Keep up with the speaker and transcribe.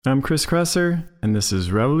I'm Chris Kresser, and this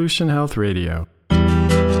is Revolution Health Radio.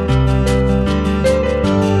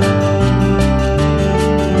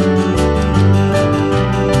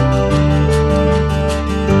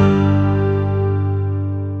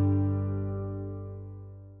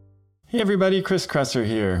 Hey everybody, Chris Kresser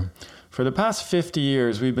here. For the past 50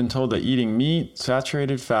 years, we've been told that eating meat,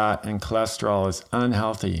 saturated fat, and cholesterol is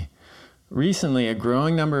unhealthy. Recently, a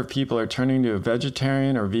growing number of people are turning to a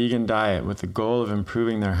vegetarian or vegan diet with the goal of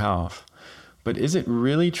improving their health. But is it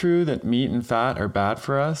really true that meat and fat are bad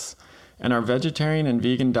for us? And are vegetarian and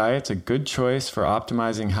vegan diets a good choice for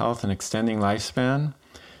optimizing health and extending lifespan?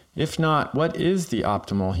 If not, what is the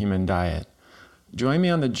optimal human diet? Join me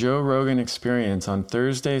on the Joe Rogan Experience on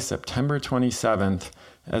Thursday, September 27th,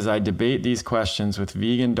 as I debate these questions with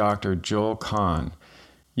vegan Dr. Joel Kahn.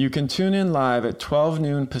 You can tune in live at 12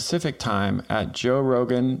 noon Pacific time at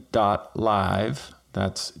joerogan.live.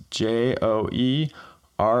 That's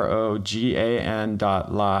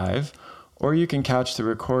JOEROGAN.live. Or you can catch the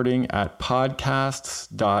recording at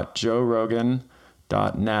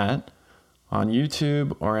podcasts.joerogan.net on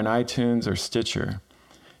YouTube or in iTunes or Stitcher.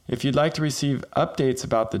 If you'd like to receive updates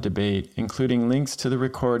about the debate, including links to the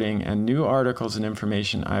recording and new articles and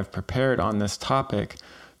information I've prepared on this topic,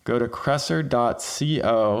 go to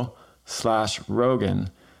kresser.co/Rogan.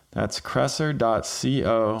 That's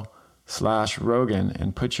kresser.co/Rogan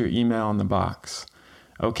and put your email in the box.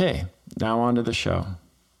 Okay, now on to the show.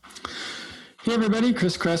 Hey everybody,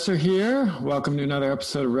 Chris Kresser here. Welcome to another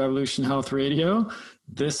episode of Revolution Health Radio.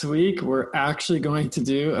 This week, we're actually going to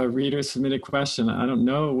do a reader-submitted question. I don't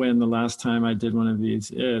know when the last time I did one of these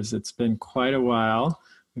is. It's been quite a while.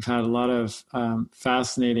 We've had a lot of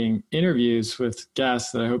fascinating interviews with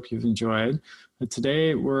guests that I hope you've enjoyed. But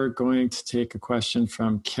today we're going to take a question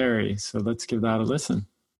from Carrie. So let's give that a listen.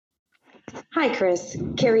 Hi, Chris.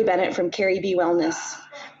 Carrie Bennett from Carrie B Wellness.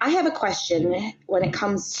 I have a question when it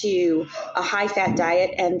comes to a high-fat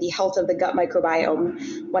diet and the health of the gut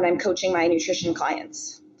microbiome when I'm coaching my nutrition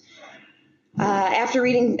clients. After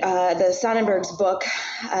reading the Sonnenberg's book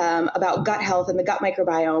about gut health and the gut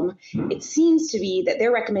microbiome, it seems to be that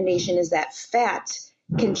their recommendation is that fat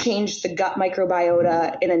can change the gut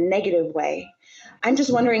microbiota in a negative way. I'm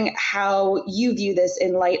just wondering how you view this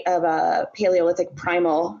in light of a Paleolithic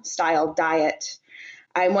primal style diet.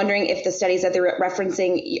 I'm wondering if the studies that they're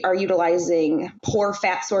referencing are utilizing poor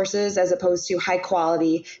fat sources as opposed to high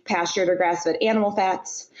quality pastured or grass-fed animal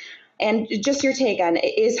fats. And just your take on,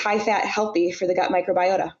 is high fat healthy for the gut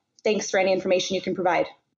microbiota? Thanks for any information you can provide.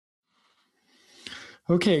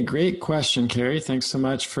 Okay, great question, Carrie. Thanks so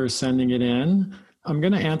much for sending it in. I'm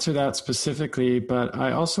going to answer that specifically, but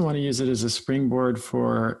I also want to use it as a springboard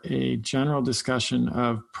for a general discussion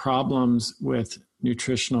of problems with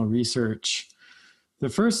nutritional research. The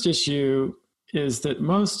first issue is that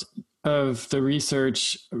most of the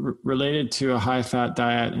research related to a high-fat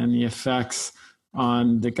diet and the effects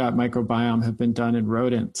on the gut microbiome have been done in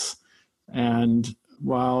rodents. And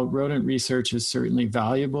while rodent research is certainly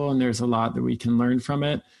valuable and there's a lot that we can learn from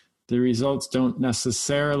it, the results don't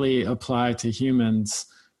necessarily apply to humans,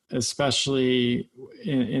 especially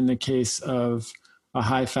in the case of a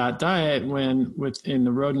high-fat diet, when within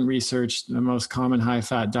the rodent research, the most common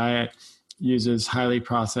high-fat diet uses highly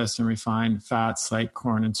processed and refined fats like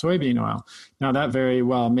corn and soybean oil. Now, that very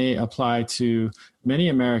well may apply to many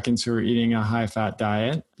Americans who are eating a high-fat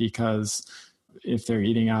diet, because if they're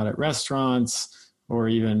eating out at restaurants or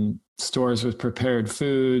even stores with prepared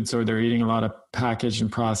foods, or they're eating a lot of packaged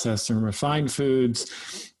and processed and refined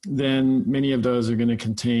foods, then many of those are going to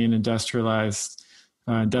contain industrial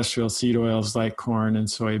seed oils like corn and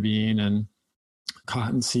soybean and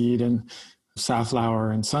cottonseed and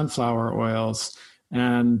safflower and sunflower oils.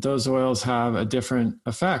 And those oils have a different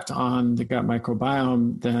effect on the gut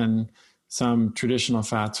microbiome than some traditional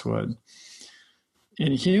fats would.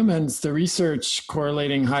 In humans, the research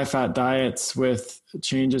correlating high-fat diets with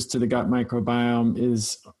changes to the gut microbiome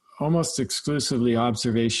is almost exclusively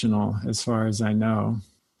observational, as far as I know,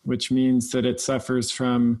 which means that it suffers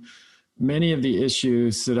from many of the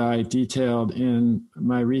issues that I detailed in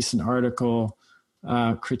my recent article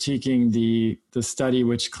critiquing the study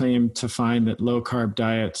which claimed to find that low-carb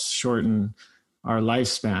diets shorten our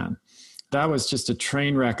lifespan. That was just a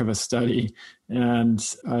train wreck of a study, and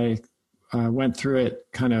I went through it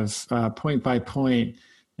kind of point by point.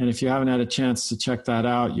 And if you haven't had a chance to check that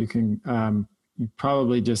out, you can you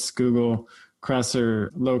probably just Google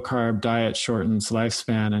Kresser low-carb diet shortens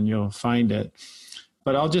lifespan and you'll find it.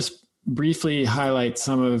 But I'll just briefly highlight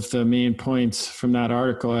some of the main points from that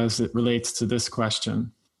article as it relates to this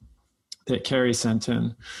question that Carrie sent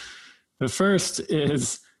in. The first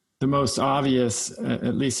is the most obvious,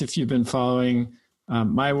 at least if you've been following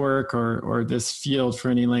my work or this field for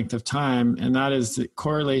any length of time, and that is that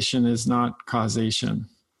correlation is not causation.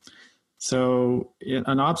 So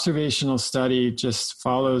an observational study just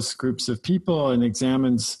follows groups of people and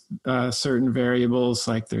examines certain variables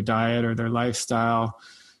like their diet or their lifestyle,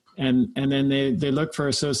 and then they look for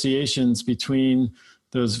associations between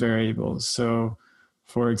those variables. So,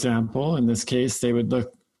 for example, in this case, they would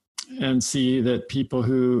look and see that people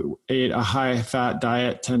who ate a high-fat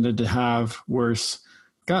diet tended to have worse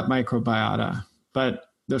gut microbiota. But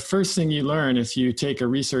the first thing you learn if you take a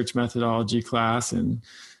research methodology class in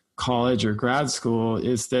college or grad school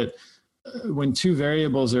is that when two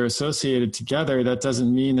variables are associated together, that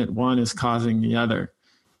doesn't mean that one is causing the other.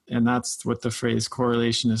 And that's what the phrase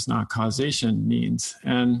correlation is not causation means.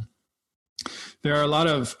 And there are a lot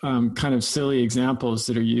of kind of silly examples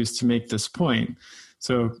that are used to make this point.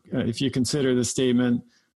 So if you consider the statement,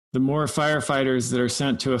 the more firefighters that are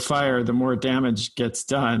sent to a fire, the more damage gets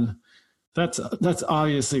done. That's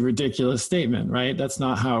obviously a ridiculous statement, right? That's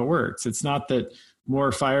not how it works. It's not that more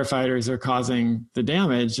firefighters are causing the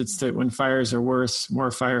damage. It's that when fires are worse, more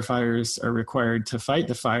firefighters are required to fight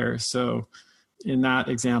the fire. So in that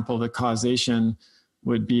example, the causation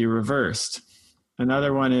would be reversed.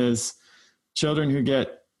 Another one is children who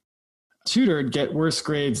get tutored get worse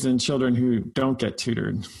grades than children who don't get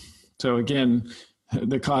tutored. So again,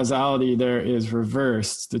 the causality there is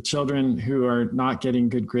reversed. The children who are not getting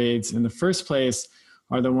good grades in the first place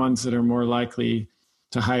are the ones that are more likely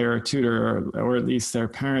to hire a tutor, or at least their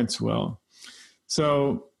parents will.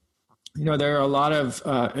 So, there are a lot of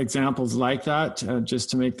examples like that,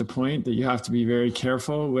 just to make the point that you have to be very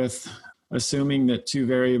careful with assuming that two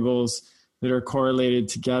variables that are correlated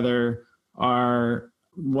together are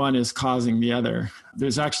one is causing the other.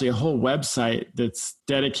 There's actually a whole website that's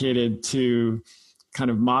dedicated to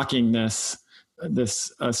kind of mocking this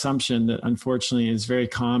assumption that unfortunately is very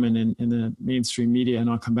common in the mainstream media, and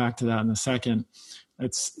I'll come back to that in a second.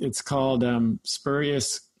 It's called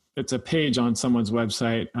Spurious. It's a page on someone's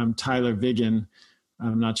website, Tyler Vigen.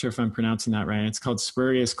 I'm not sure if I'm pronouncing that right. It's called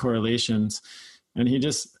Spurious Correlations. And he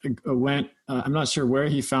just went, I'm not sure where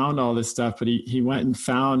he found all this stuff, but he went and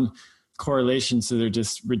found correlations that are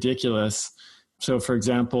just ridiculous. So for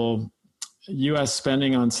example, US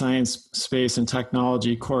spending on science, space, and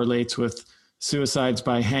technology correlates with suicides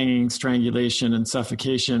by hanging, strangulation, and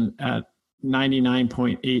suffocation at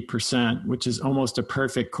 99.8%, which is almost a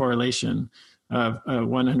perfect correlation of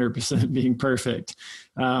 100% being perfect.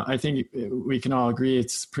 I think we can all agree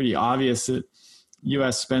it's pretty obvious that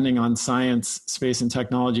US spending on science, space, and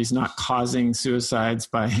technology is not causing suicides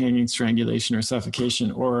by hanging, strangulation, or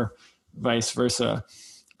suffocation, or vice versa.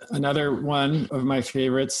 Another one of my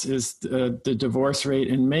favorites is the divorce rate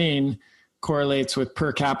in Maine correlates with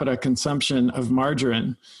per capita consumption of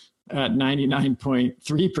margarine at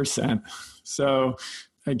 99.3%. So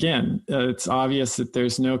again, it's obvious that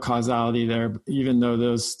there's no causality there, even though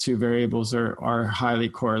those two variables are highly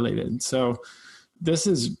correlated. So this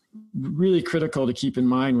is really critical to keep in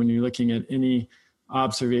mind when you're looking at any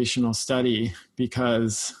observational study,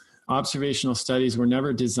 because observational studies were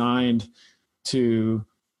never designed to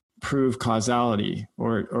prove causality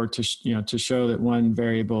or to show that one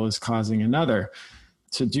variable is causing another.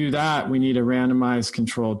 To do that, we need a randomized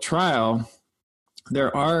controlled trial.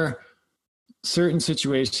 There are certain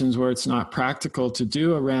situations where it's not practical to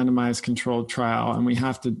do a randomized controlled trial, and we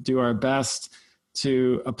have to do our best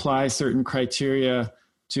to apply certain criteria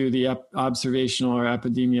to the observational or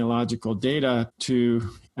epidemiological data to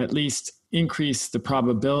at least increase the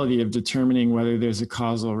probability of determining whether there's a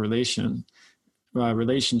causal relationship.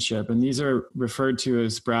 And these are referred to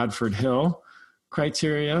as Bradford-Hill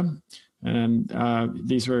criteria. And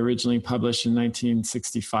these were originally published in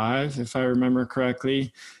 1965, if I remember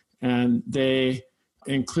correctly. And they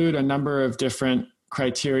include a number of different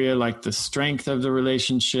criteria, like the strength of the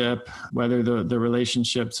relationship, whether the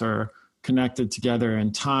relationships are connected together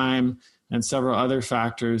in time, and several other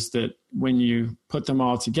factors that when you put them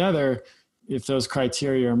all together, if those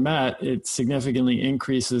criteria are met, it significantly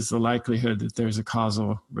increases the likelihood that there's a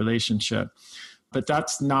causal relationship. But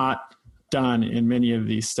that's not done in many of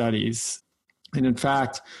these studies. And in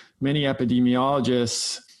fact, many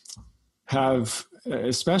epidemiologists have,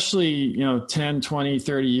 especially 10, 20,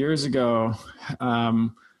 30 years ago,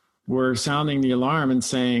 were sounding the alarm and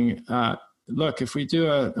saying, look, if we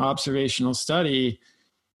do an observational study,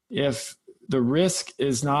 if the risk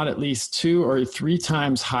is not at least 2 or 3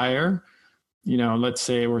 times higher, let's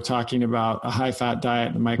say we're talking about a high-fat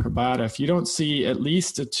diet and microbiota, if you don't see at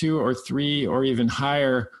least a 2 or 3 or even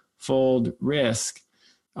higher fold risk,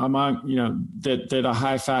 among, that a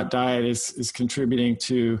high fat diet is contributing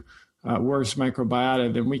to worse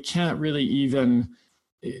microbiota, then we can't really even,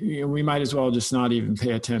 we might as well just not even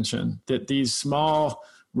pay attention. That these small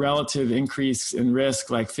relative increase in risk,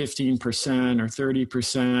 like 15% or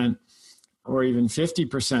 30%, or even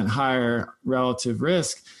 50% higher relative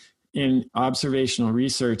risk in observational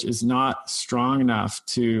research, is not strong enough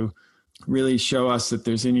to really show us that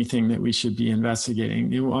there's anything that we should be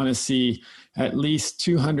investigating. You want to see at least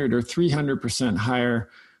 200 or 300% higher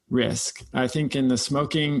risk. I think in the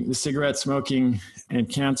cigarette smoking and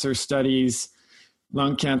cancer studies,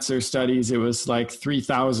 lung cancer studies, it was like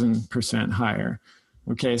 3,000% higher.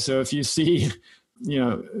 Okay, so if you see,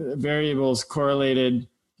 variables correlated,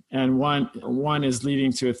 and one is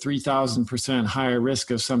leading to a 3,000% higher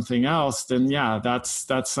risk of something else, then yeah, that's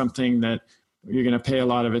something that you're going to pay a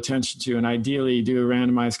lot of attention to, and ideally do a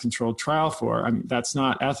randomized controlled trial for. I mean, that's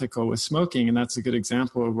not ethical with smoking, and that's a good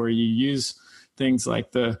example of where you use things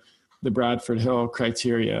like the Bradford Hill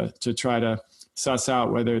criteria to try to suss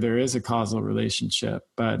out whether there is a causal relationship.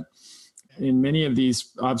 But in many of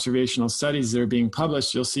these observational studies that are being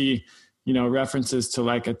published, you'll see, references to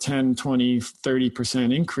like a 10, 20,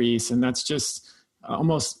 30% increase, and that's just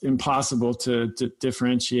almost impossible to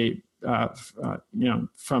differentiate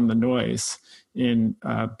from the noise in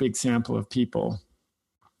a big sample of people.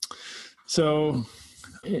 So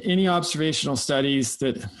any observational studies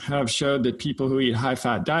that have showed that people who eat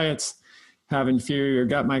high-fat diets have inferior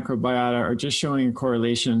gut microbiota are just showing a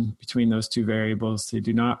correlation between those two variables. They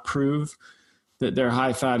do not prove that their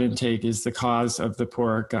high-fat intake is the cause of the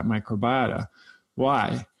poor gut microbiota.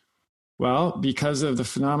 Why? Well, because of the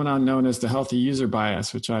phenomenon known as the healthy user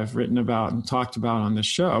bias, which I've written about and talked about on this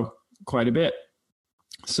show quite a bit.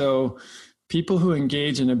 So people who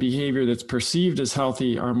engage in a behavior that's perceived as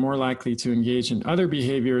healthy are more likely to engage in other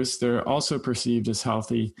behaviors that are also perceived as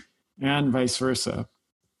healthy, and vice versa.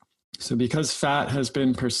 So because fat has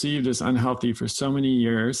been perceived as unhealthy for so many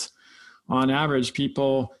years, on average,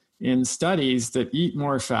 people in studies that eat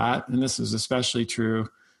more fat, and this is especially true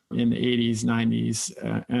in the 80s,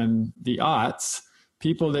 90s, and the aughts,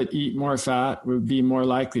 people that eat more fat would be more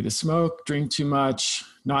likely to smoke, drink too much,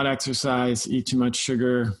 not exercise, eat too much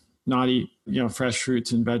sugar, not eat, fresh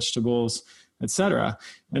fruits and vegetables, etc.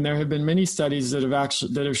 And there have been many studies that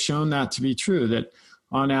have shown that to be true, that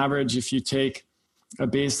on average, if you take a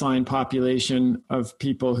baseline population of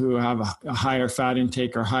people who have a higher fat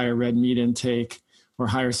intake or higher red meat intake or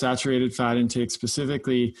higher saturated fat intake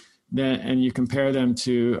specifically, and you compare them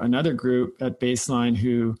to another group at baseline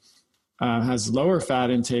who has lower fat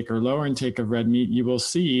intake or lower intake of red meat, you will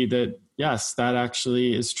see that, yes, that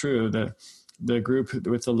actually is true. The group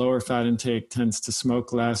with the lower fat intake tends to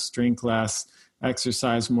smoke less, drink less,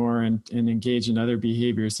 exercise more, and engage in other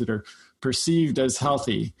behaviors that are perceived as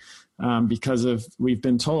healthy because we've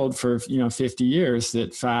been told for 50 years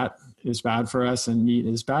that fat is bad for us and meat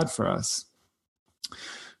is bad for us.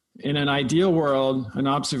 In an ideal world, an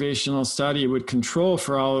observational study would control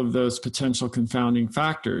for all of those potential confounding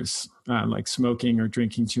factors, like smoking or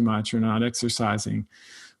drinking too much or not exercising.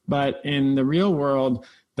 But in the real world,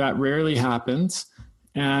 that rarely happens.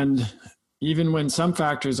 And even when some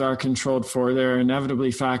factors are controlled for, there are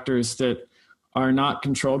inevitably factors that are not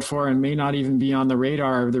controlled for and may not even be on the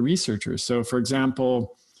radar of the researchers. So, for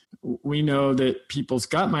example, we know that people's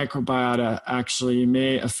gut microbiota actually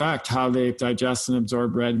may affect how they digest and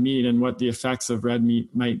absorb red meat and what the effects of red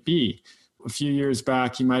meat might be. A few years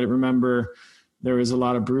back, you might remember there was a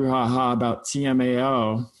lot of brouhaha about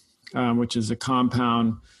TMAO, which is a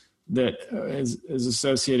compound that is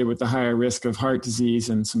associated with the higher risk of heart disease.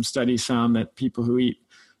 And some studies found that people who eat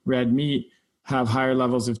red meat have higher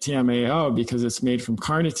levels of TMAO because it's made from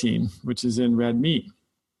carnitine, which is in red meat.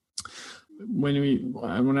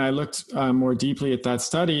 When I looked more deeply at that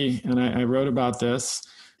study and I wrote about this,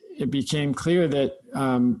 it became clear that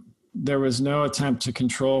there was no attempt to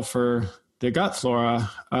control for the gut flora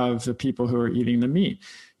of the people who are eating the meat.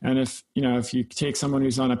 And if you take someone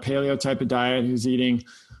who's on a paleo type of diet, who's eating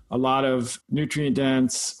a lot of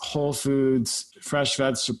nutrient-dense, whole foods, fresh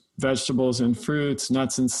vegetables and fruits,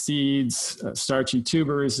 nuts and seeds, starchy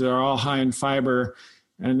tubers that are all high in fiber,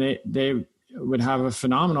 and they would have a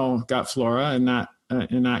phenomenal gut flora in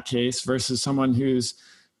that case, versus someone whose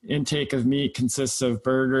intake of meat consists of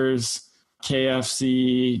burgers,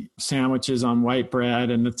 KFC, sandwiches on white bread,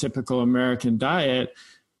 and the typical American diet.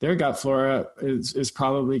 Their gut flora is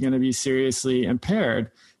probably going to be seriously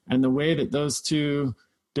impaired. And the way that those two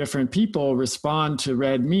different people respond to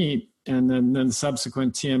red meat and then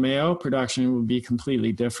subsequent TMAO production will be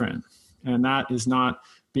completely different. And that is not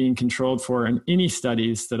being controlled for in any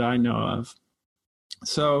studies that I know of.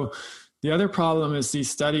 So the other problem is these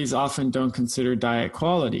studies often don't consider diet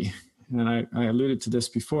quality. And I alluded to this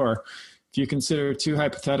before. If you consider two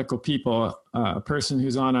hypothetical people, a person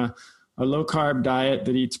who's on a low carb diet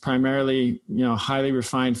that eats primarily, highly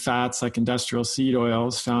refined fats like industrial seed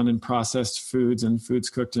oils found in processed foods and foods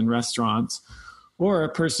cooked in restaurants, or a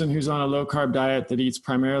person who's on a low carb diet that eats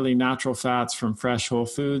primarily natural fats from fresh whole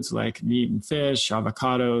foods like meat and fish,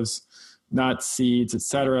 avocados, nuts, seeds,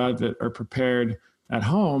 etc., that are prepared at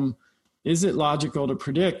home, is it logical to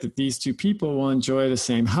predict that these two people will enjoy the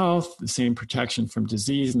same health, the same protection from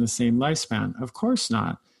disease, and the same lifespan? Of course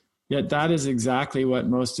not. Yet that is exactly what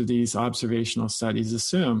most of these observational studies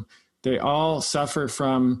assume. They all suffer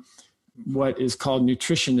from what is called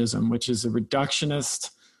nutritionism, which is a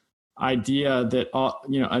reductionist idea that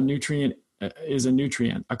a nutrient is a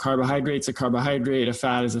nutrient. A carbohydrate's a carbohydrate, a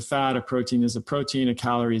fat is a fat, a protein is a protein, a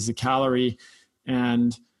calorie is a calorie.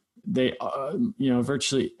 And they,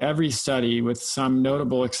 virtually every study, with some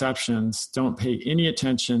notable exceptions, don't pay any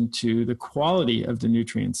attention to the quality of the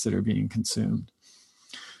nutrients that are being consumed.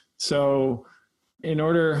 So in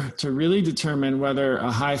order to really determine whether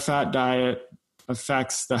a high-fat diet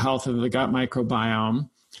affects the health of the gut microbiome,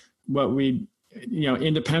 what we,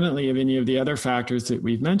 independently of any of the other factors that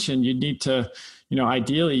we've mentioned, you'd need to,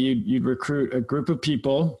 ideally you'd recruit a group of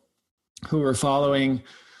people who are following.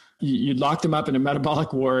 You'd lock them up in a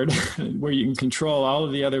metabolic ward where you can control all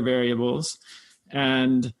of the other variables,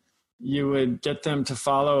 and you would get them to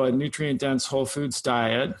follow a nutrient-dense whole foods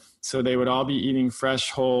diet. So they would all be eating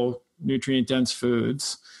fresh, whole, nutrient-dense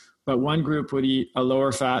foods. But one group would eat a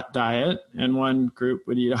lower fat diet and one group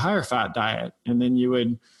would eat a higher fat diet. And then you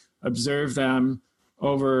would observe them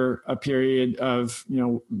over a period of,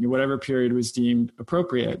 whatever period was deemed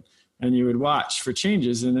appropriate. And you would watch for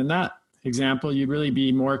changes. And in that example, you'd really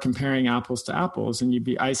be more comparing apples to apples, and you'd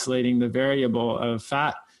be isolating the variable of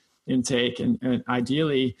fat intake. And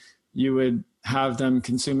ideally, you would have them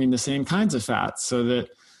consuming the same kinds of fats so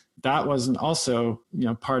that wasn't also,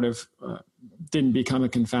 part of, didn't become a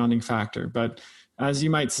confounding factor. But as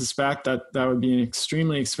you might suspect, that would be an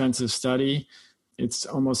extremely expensive study. It's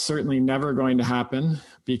almost certainly never going to happen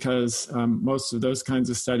because most of those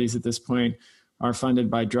kinds of studies at this point are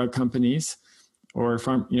funded by drug companies or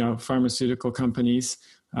pharmaceutical companies.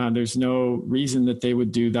 There's no reason that they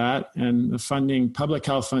would do that. And the funding, public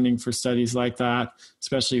health funding for studies like that,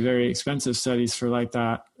 especially very expensive studies for like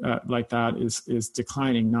that is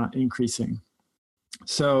declining, not increasing.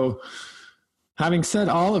 So having said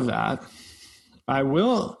all of that, I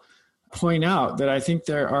will point out that I think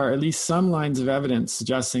there are at least some lines of evidence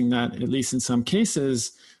suggesting that, at least in some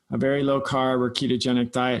cases, a very low carb or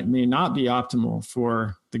ketogenic diet may not be optimal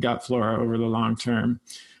for the gut flora over the long term.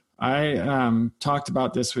 I talked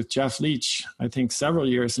about this with Jeff Leach, I think several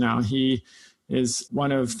years now. He is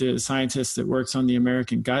one of the scientists that works on the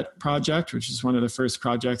American Gut Project, which is one of the first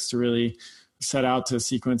projects to really set out to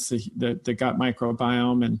sequence the gut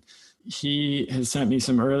microbiome. And he has sent me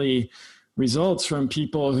some early results from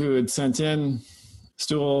people who had sent in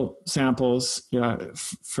stool samples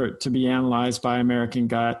to be analyzed by American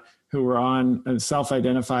Gut, who were on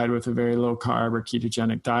self-identified with a very low carb or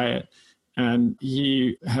ketogenic diet. And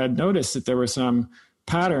he had noticed that there were some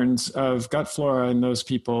patterns of gut flora in those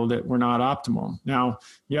people that were not optimal. Now,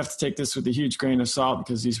 you have to take this with a huge grain of salt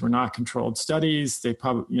because these were not controlled studies. They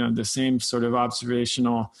probably, the same sort of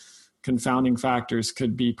observational confounding factors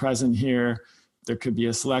could be present here. There could be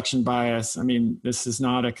a selection bias. I mean, this is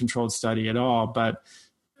not a controlled study at all. But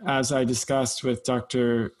as I discussed with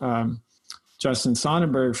Dr. Justin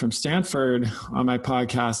Sonnenberg from Stanford on my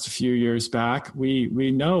podcast a few years back,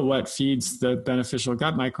 we know what feeds the beneficial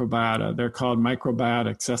gut microbiota. They're called microbiota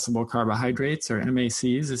accessible carbohydrates, or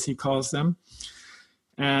MACs, as he calls them.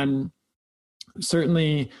 And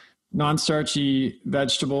certainly non-starchy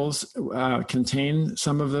vegetables contain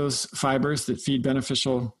some of those fibers that feed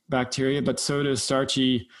beneficial bacteria, but so do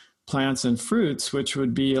starchy plants and fruits, which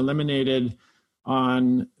would be eliminated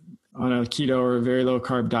on a keto or a very low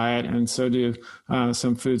carb diet. And so do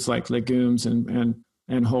some foods like legumes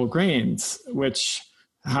and whole grains, which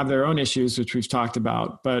have their own issues, which we've talked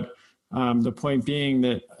about. But the point being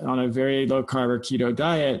that on a very low carb or keto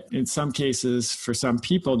diet, in some cases, for some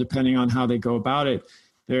people, depending on how they go about it,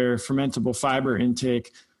 their fermentable fiber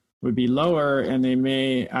intake would be lower, and they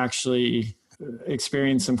may actually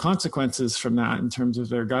experience some consequences from that in terms of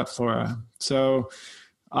their gut flora. So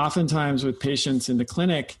oftentimes with patients in the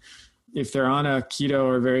clinic, if they're on a keto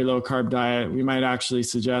or very low carb diet, we might actually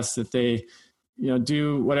suggest that they,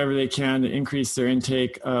 do whatever they can to increase their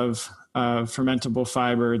intake of fermentable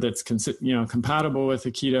fiber that's, compatible with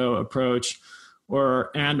the keto approach,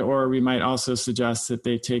 or we might also suggest that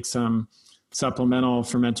they take some supplemental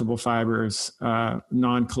fermentable fibers,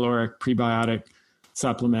 non-caloric prebiotic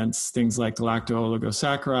supplements, things like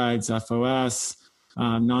galacto-oligosaccharides, FOS,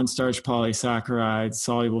 non-starch polysaccharides,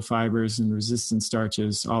 soluble fibers, and resistant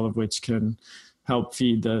starches, all of which can help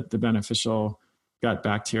feed the beneficial gut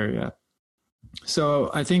bacteria.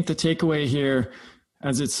 So I think the takeaway here,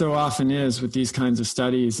 as it so often is with these kinds of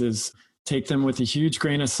studies, is take them with a huge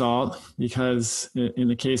grain of salt, because in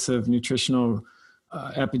the case of nutritional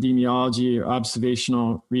epidemiology or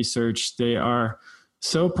observational research, they are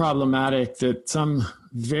so problematic that some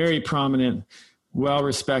very prominent,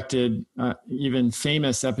 well-respected, even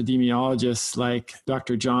famous epidemiologists like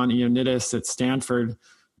Dr. John Ioannidis at Stanford,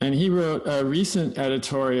 and he wrote a recent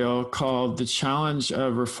editorial called The Challenge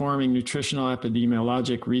of Reforming Nutritional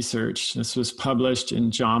Epidemiologic Research. This was published in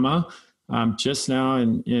JAMA just now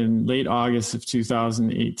in late August of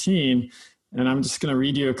 2018. And I'm just going to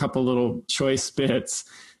read you a couple little choice bits.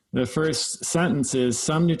 The first sentence is,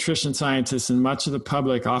 some nutrition scientists and much of the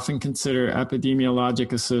public often consider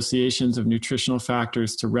epidemiologic associations of nutritional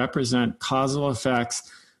factors to represent causal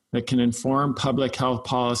effects that can inform public health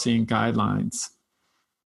policy and guidelines.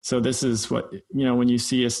 So this is what, when you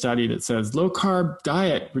see a study that says low carb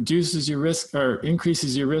diet reduces your risk or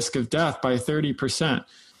increases your risk of death by 30%.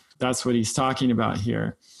 That's what he's talking about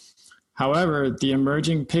here. However, the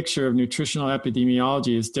emerging picture of nutritional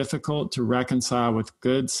epidemiology is difficult to reconcile with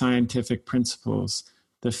good scientific principles.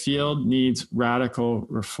 The field needs radical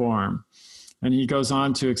reform. And he goes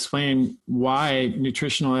on to explain why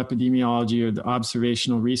nutritional epidemiology or the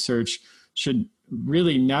observational research should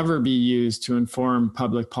really never be used to inform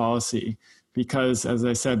public policy. Because, as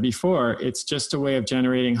I said before, it's just a way of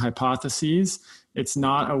generating hypotheses. It's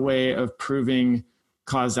not a way of proving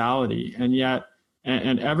causality. And yet,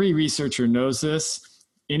 and every researcher knows this,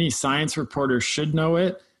 any science reporter should know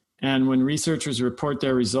it. And when researchers report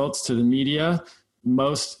their results to the media,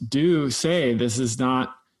 most do say this is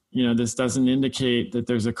not, this doesn't indicate that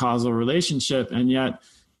there's a causal relationship. And yet,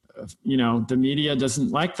 the media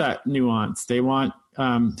doesn't like that nuance. They want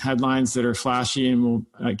headlines that are flashy and will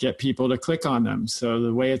get people to click on them. So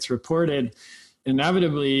the way it's reported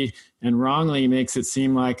inevitably and wrongly makes it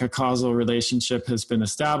seem like a causal relationship has been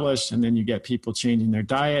established, and then you get people changing their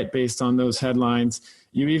diet based on those headlines.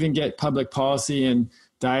 You even get public policy and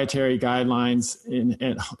dietary guidelines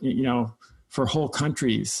for whole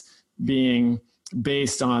countries being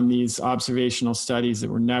based on these observational studies that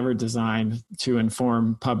were never designed to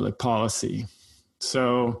inform public policy.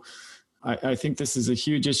 So I think this is a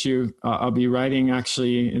huge issue. I'll be writing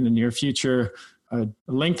actually in the near future a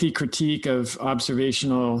lengthy critique of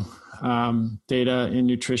observational data in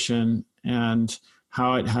nutrition and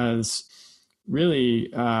how it has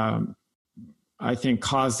really, I think,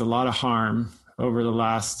 caused a lot of harm over the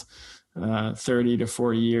last 30 to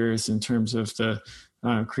 40 years in terms of the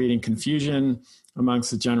creating confusion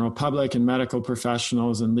amongst the general public and medical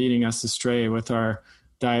professionals and leading us astray with our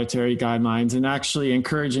dietary guidelines, and actually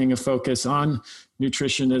encouraging a focus on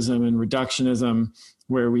nutritionism and reductionism,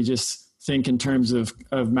 where we just think in terms of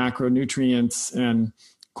macronutrients and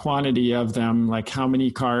quantity of them, like how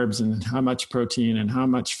many carbs and how much protein and how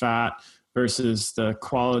much fat, versus the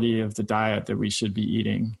quality of the diet that we should be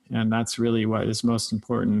eating. And that's really what is most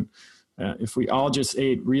important. If we all just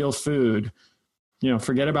ate real food,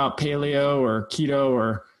 forget about paleo or keto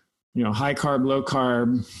or, high carb, low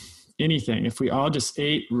carb, anything. If we all just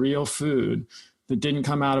ate real food that didn't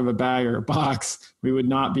come out of a bag or a box, we would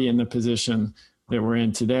not be in the position that we're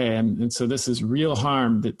in today. And so this is real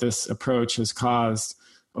harm that this approach has caused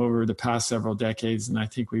over the past several decades. And I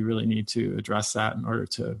think we really need to address that in order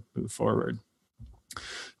to move forward.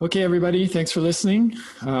 Okay, everybody, thanks for listening.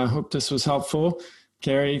 Hope this was helpful.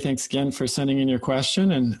 Carrie, thanks again for sending in your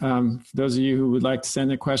question. And for those of you who would like to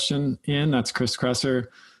send a question in, that's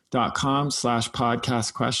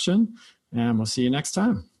chriskresser.com/podcast question. And we'll see you next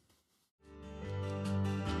time.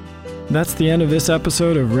 That's the end of this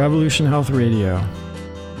episode of Revolution Health Radio.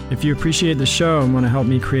 If you appreciate the show and want to help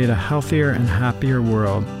me create a healthier and happier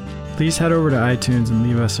world, please head over to iTunes and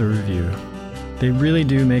leave us a review. They really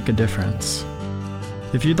do make a difference.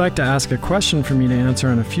 If you'd like to ask a question for me to answer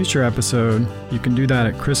on a future episode, you can do that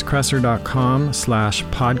at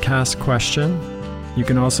chriskresser.com/podcast question. You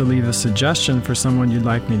can also leave a suggestion for someone you'd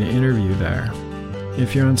like me to interview there.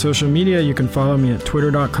 If you're on social media, you can follow me at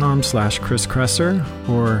twitter.com/chriskresser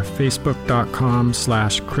or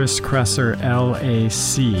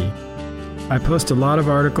facebook.com/chriskresserlac. I post a lot of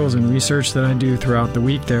articles and research that I do throughout the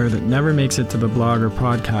week there that never makes it to the blog or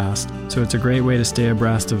podcast, so it's a great way to stay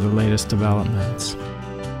abreast of the latest developments.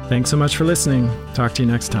 Thanks so much for listening. Talk to you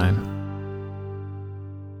next time.